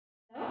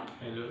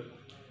Hello,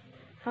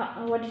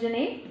 What is your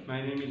name?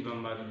 my name is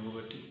Bahadur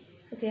Bogati.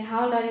 Okay,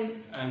 how old are you?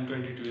 I am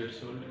 22 years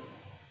old.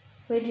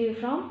 Where do you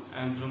from?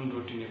 I am from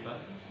Roti, Nepal.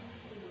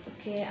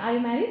 Okay, are you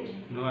married?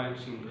 No, I am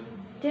single.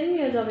 Tell me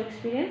your job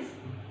experience.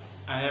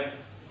 I have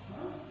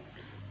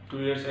 2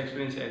 years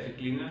experience as a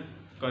cleaner.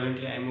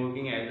 Currently, I am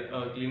working as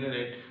a cleaner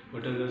at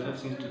Hotel Dasa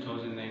since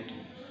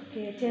 2019.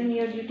 Okay, tell me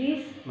your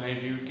duties. My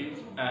duties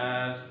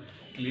are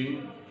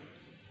clean,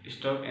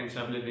 stock and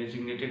supply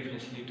designated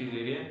facilities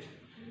areas,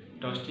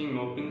 dusting,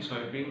 mopping,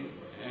 sweeping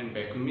and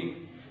vacuuming,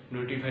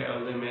 notify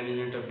all the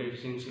management of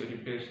deficiency or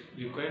repairs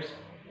requests,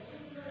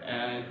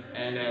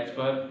 and as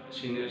per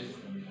seniors.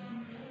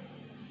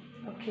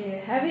 Okay,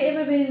 have you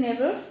ever been in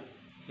abroad?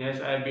 Yes,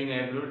 I have been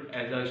abroad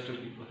as a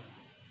storekeeper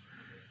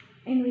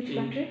In which in,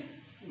 country?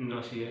 in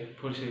Russia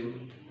for 7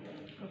 months.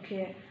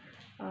 Okay,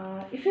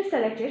 if you're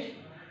selected,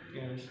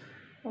 Yes,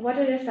 what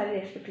are your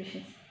salary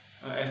expectations?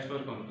 as per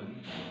company.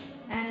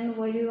 And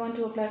why do you want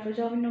to apply for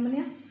job in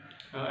Romania?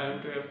 I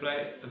want to apply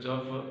a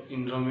job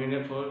in Romania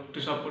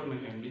to support my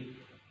family.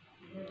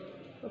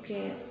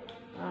 Okay,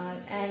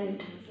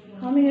 and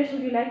how many years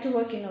would you like to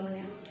work in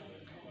Romania?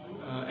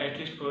 At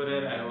least 4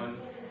 years I want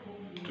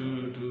to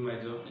do my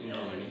job in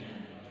Romania.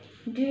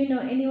 Do you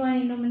know anyone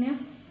in Romania?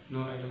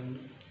 No, I don't know.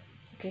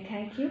 Okay,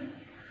 thank you.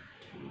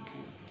 Thank you.